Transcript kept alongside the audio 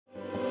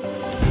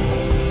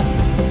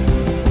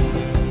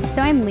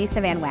I'm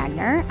Lisa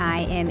VanWagner.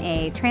 I am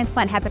a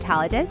transplant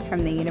hepatologist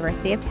from the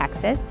University of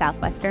Texas,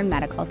 Southwestern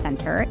Medical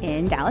Center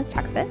in Dallas,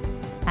 Texas.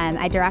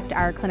 I direct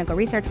our clinical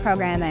research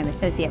program. I'm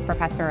associate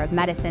professor of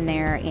medicine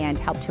there and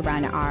help to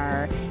run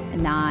our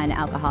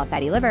non-alcohol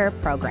fatty liver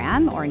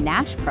program, or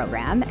NASH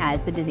program,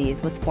 as the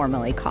disease was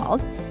formerly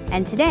called.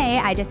 And today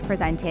I just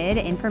presented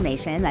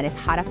information that is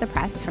hot off the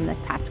press from this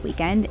past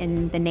weekend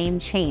in the name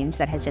change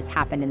that has just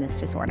happened in this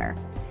disorder.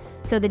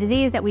 So the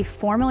disease that we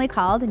formerly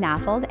called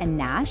NAFLD and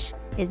MASH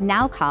is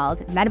now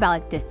called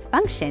Metabolic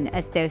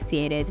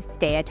Dysfunction-Associated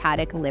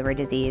Steatotic liver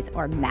disease,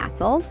 or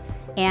MASLD,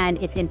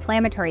 and its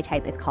inflammatory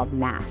type is called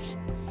MASH.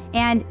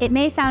 And it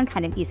may sound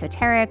kind of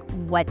esoteric.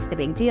 What's the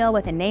big deal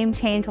with a name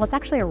change? Well, it's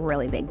actually a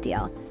really big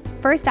deal.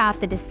 First off,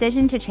 the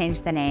decision to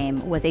change the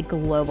name was a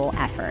global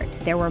effort.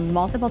 There were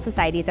multiple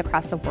societies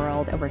across the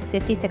world. Over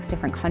 56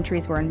 different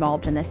countries were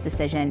involved in this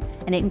decision,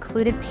 and it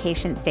included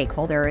patient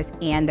stakeholders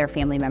and their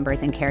family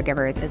members and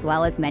caregivers, as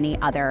well as many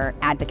other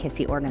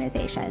advocacy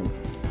organizations.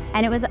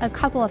 And it was a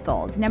couple of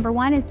folds. Number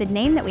one is the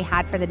name that we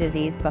had for the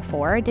disease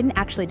before didn't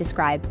actually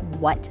describe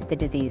what the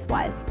disease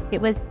was. It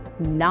was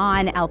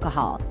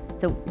non-alcohol.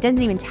 So it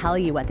doesn't even tell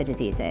you what the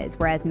disease is,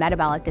 whereas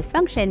metabolic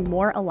dysfunction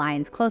more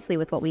aligns closely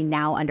with what we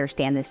now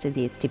understand this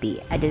disease to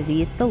be, a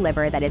disease of the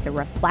liver that is a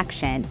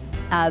reflection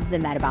of the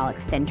metabolic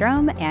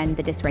syndrome and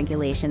the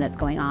dysregulation that's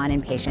going on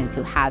in patients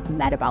who have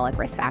metabolic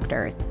risk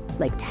factors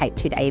like type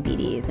 2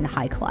 diabetes and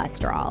high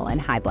cholesterol and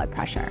high blood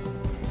pressure.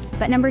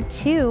 But number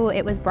two,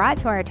 it was brought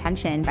to our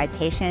attention by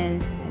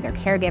patients, their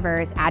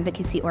caregivers,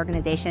 advocacy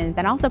organizations,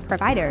 and also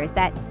providers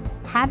that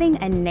having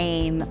a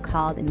name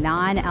called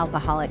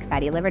non-alcoholic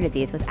fatty liver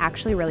disease was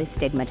actually really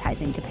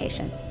stigmatizing to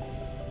patients.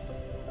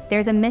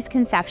 There's a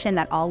misconception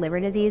that all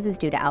liver disease is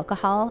due to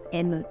alcohol,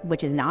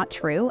 which is not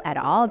true at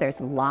all. There's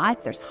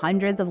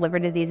hundreds of liver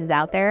diseases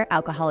out there.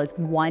 Alcohol is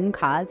one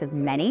cause of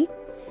many.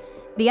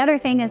 The other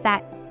thing is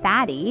that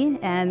fatty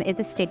is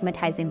a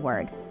stigmatizing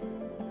word.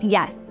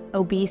 Yes,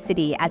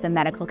 obesity as a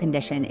medical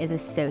condition is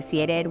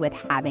associated with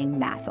having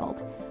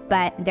MASLD.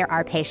 But there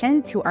are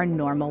patients who are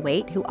normal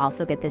weight who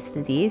also get this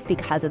disease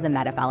because of the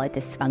metabolic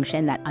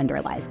dysfunction that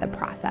underlies the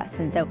process.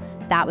 And so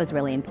that was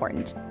really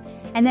important.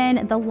 And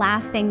then the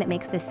last thing that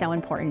makes this so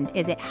important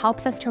is it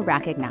helps us to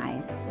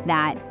recognize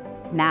that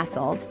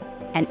MASLD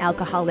and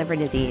alcohol liver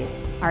disease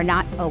are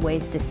not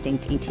always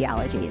distinct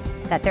etiologies,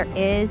 that there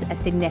is a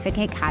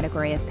significant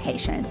category of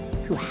patients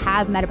who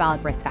have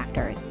metabolic risk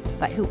factors,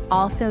 but who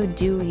also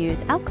do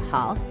use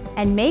alcohol,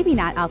 and maybe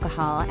not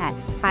alcohol at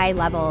high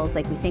levels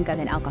like we think of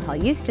in alcohol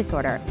use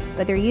disorder,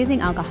 but they're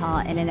using alcohol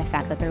in an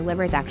effect that their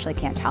livers actually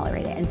can't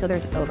tolerate it, and so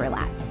there's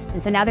overlap.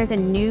 And so now there's a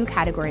new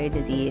category of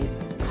disease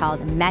called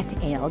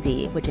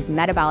MASLD, which is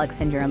metabolic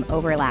syndrome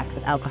overlapped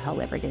with alcohol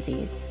liver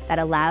disease, that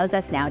allows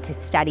us now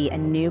to study a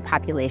new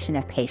population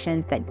of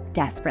patients that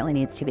desperately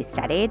needs to be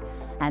studied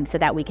so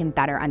that we can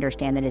better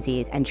understand the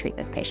disease and treat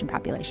this patient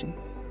population.